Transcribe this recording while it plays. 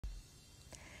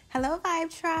Hello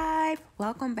Vibe Tribe,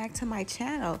 welcome back to my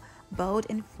channel, Bold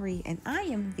and Free, and I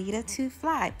am Vita to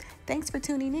Fly. Thanks for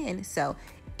tuning in. So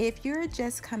if you're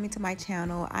just coming to my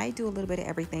channel, I do a little bit of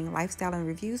everything, lifestyle and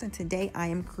reviews, and today I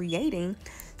am creating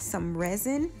some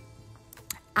resin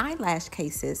eyelash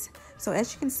cases. So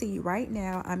as you can see right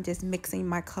now, I'm just mixing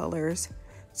my colors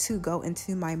to go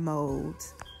into my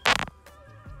molds.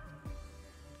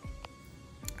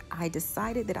 I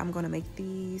decided that I'm going to make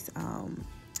these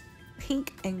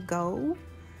pink and gold.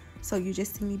 So you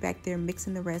just see me back there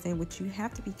mixing the resin, which you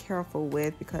have to be careful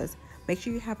with because make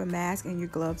sure you have a mask and your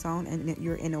gloves on and that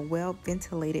you're in a well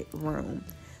ventilated room.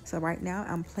 So right now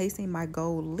I'm placing my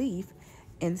gold leaf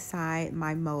inside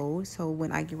my mold, so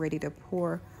when I get ready to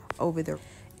pour over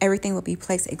everything will be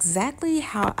placed exactly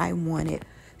how I want it.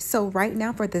 So right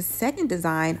now for the second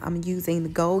design, I'm using the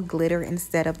gold glitter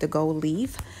instead of the gold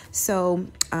leaf. So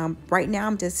right now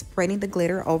I'm just spreading the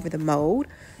glitter over the mold.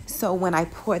 So when I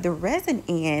pour the resin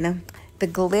in, the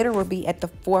glitter will be at the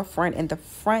forefront in the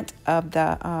front of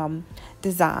the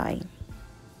design.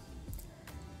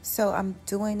 So I'm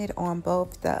doing it on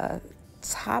both the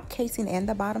top casing and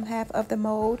the bottom half of the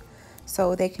mold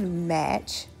so they can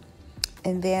match.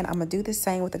 And then I'm gonna do the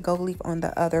same with the gold leaf on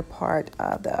the other part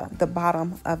of the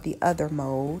bottom of the other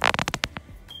mold.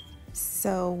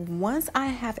 So once I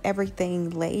have everything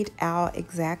laid out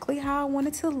exactly how I want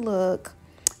it to look,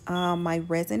 my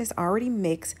resin is already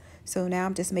mixed. So now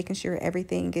I'm just making sure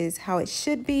everything is how it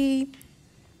should be.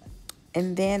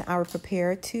 And then I will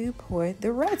prepare to pour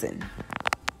the resin.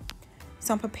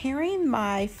 So I'm preparing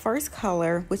my first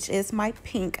color, which is my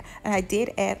pink, and I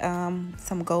did add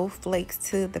some gold flakes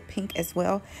to the pink as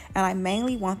well, and I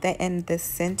mainly want that in the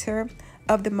center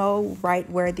of the mold, right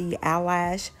where the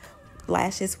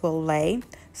lashes will lay.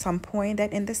 So I'm pouring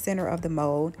that in the center of the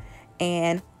mold,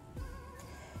 and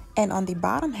on the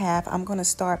bottom half I'm going to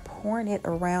start pouring it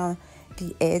around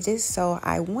the edges. So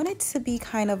I want it to be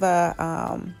kind of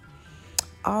a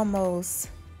almost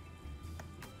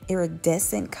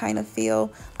iridescent kind of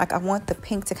feel. Like I want the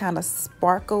pink to kind of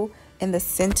sparkle in the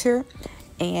center,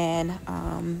 and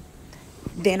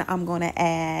then I'm going to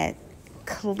add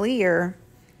clear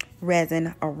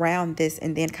resin around this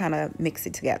and then kind of mix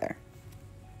it together.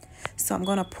 So I'm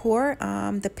going to pour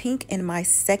the pink in my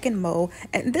second mold,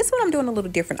 and this one I'm doing a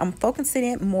little different. I'm focusing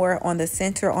it more on the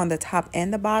center, on the top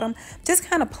and the bottom, just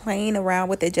kind of playing around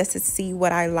with it just to see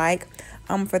what I like.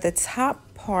 For the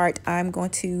top part, I'm going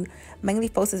to mainly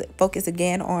focus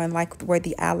again on like where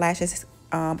the eyelashes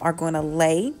are going to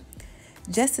lay,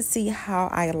 just to see how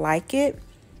I like it.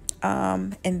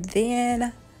 And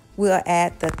then we'll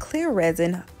add the clear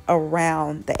resin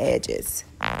around the edges.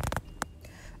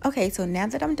 Okay, so now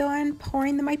that I'm done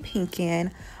pouring my pink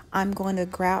in, I'm going to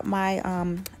grab my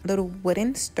little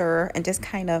wooden stir and just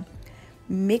kind of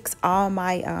mix all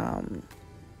my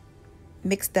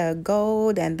mix the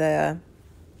gold and the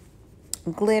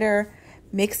glitter,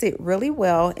 mix it really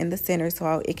well in the center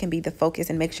so it can be the focus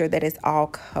and make sure that it's all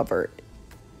covered.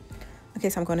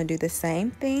 Okay, so I'm going to do the same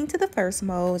thing to the first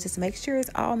mold, just make sure it's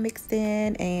all mixed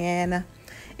in and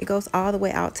it goes all the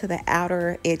way out to the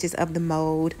outer edges of the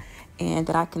mold, and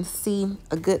that I can see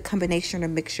a good combination or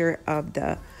mixture of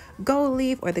the gold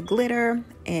leaf or the glitter,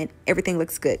 and everything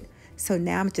looks good. So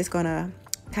now I'm just gonna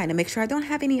kind of make sure I don't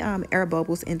have any air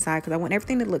bubbles inside, because I want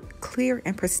everything to look clear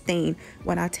and pristine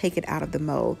when I take it out of the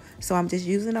mold. So I'm just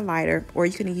using a lighter, or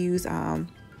you can use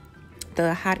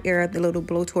the hot air, the little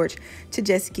blowtorch, to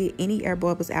just get any air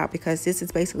bubbles out, because this is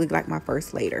basically like my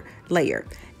first layer.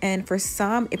 And for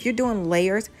some, if you're doing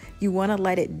layers, you want to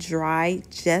let it dry,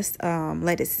 just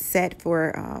let it set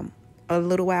for a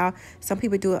little while. Some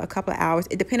people do it a couple of hours,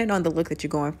 it depending on the look that you're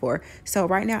going for. So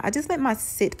right now I just let mine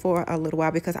sit for a little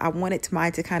while because I wanted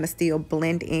mine to kind of still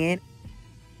blend in.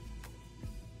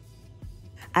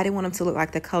 I didn't want them to look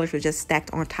like the colors were just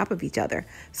stacked on top of each other.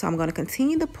 So I'm going to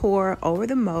continue to pour over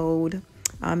the mold,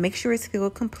 make sure it's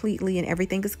filled completely and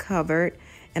everything is covered.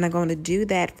 And I'm going to do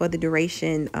that for the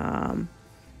duration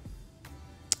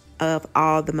of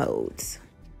all the molds.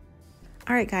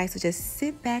 All right, guys, so just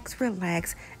sit back,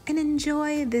 relax, and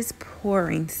enjoy this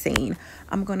pouring scene.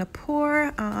 I'm going to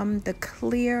pour the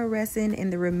clear resin in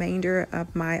the remainder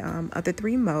of my other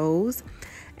three molds.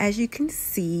 As you can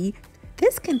see,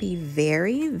 this can be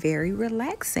very, very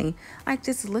relaxing. Like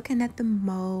just looking at the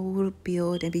mold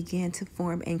build and begin to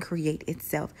form and create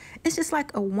itself. It's just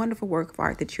like a wonderful work of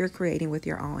art that you're creating with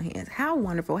your own hands. How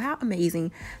wonderful, how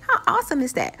amazing, how awesome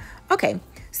is that? Okay,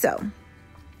 so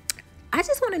I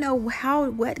just want to know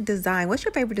what design, what's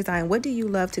your favorite design? What do you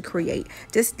love to create?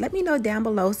 Just let me know down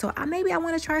below. So maybe I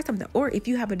want to try something. Or if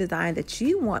you have a design that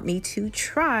you want me to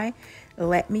try,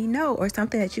 let me know, or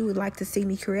something that you would like to see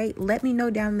me create, let me know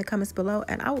down in the comments below,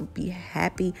 and I will be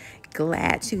happy,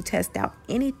 glad to test out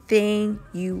anything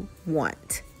you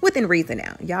want within reason.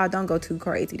 Now y'all don't go too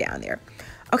crazy down there.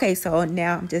 Okay, so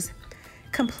now I'm just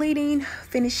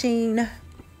finishing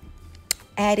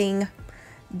adding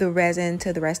the resin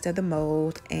to the rest of the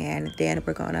mold, and then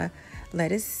we're gonna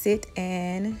let it sit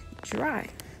and dry.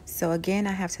 So again,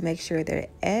 I have to make sure that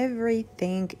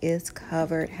everything is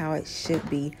covered how it should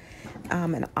be,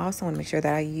 and I also want to make sure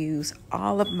that I use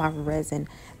all of my resin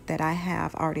that I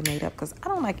have already made up, because I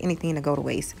don't like anything to go to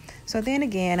waste. So then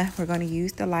again, we're going to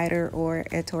use the lighter or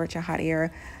a torch, a hot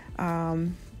air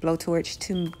blowtorch,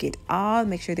 to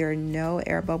make sure there are no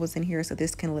air bubbles in here, so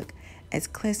this can look as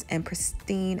clean and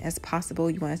pristine as possible.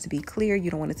 You want it to be clear.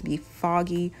 You don't want it to be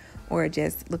foggy or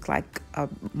just look like a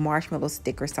marshmallow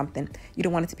stick or something. You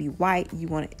don't want it to be white.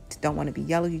 Don't want it to be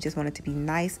yellow. You just want it to be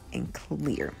nice and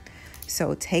clear.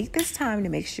 So take this time to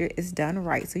make sure it's done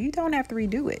right, so you don't have to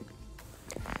redo it.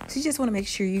 So you just want to make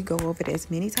sure you go over it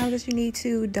as many times as you need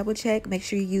to. Double check. Make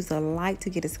sure you use the light to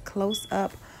get as close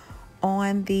up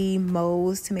on the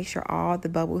molds to make sure all the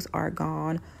bubbles are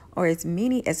gone, or as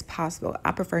many as possible.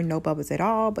 I prefer no bubbles at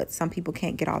all, but some people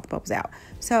can't get all the bubbles out.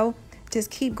 So just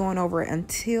keep going over it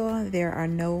until there are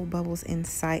no bubbles in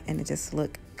sight and it just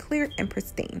look clear and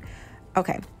pristine.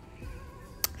 Okay,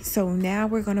 so now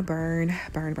we're gonna burn.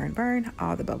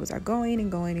 All the bubbles are going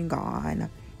and gone.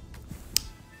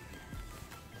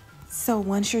 So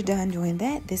once you're done doing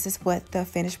that, this is what the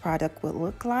finished product would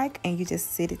look like, and you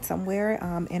just sit it somewhere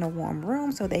in a warm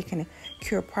room so they can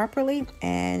cure properly,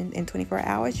 and in 24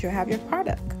 hours you'll have your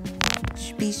product.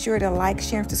 Be sure to like,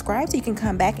 share, and subscribe so you can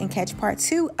come back and catch part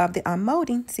 2 of the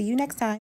unmolding. See you next time.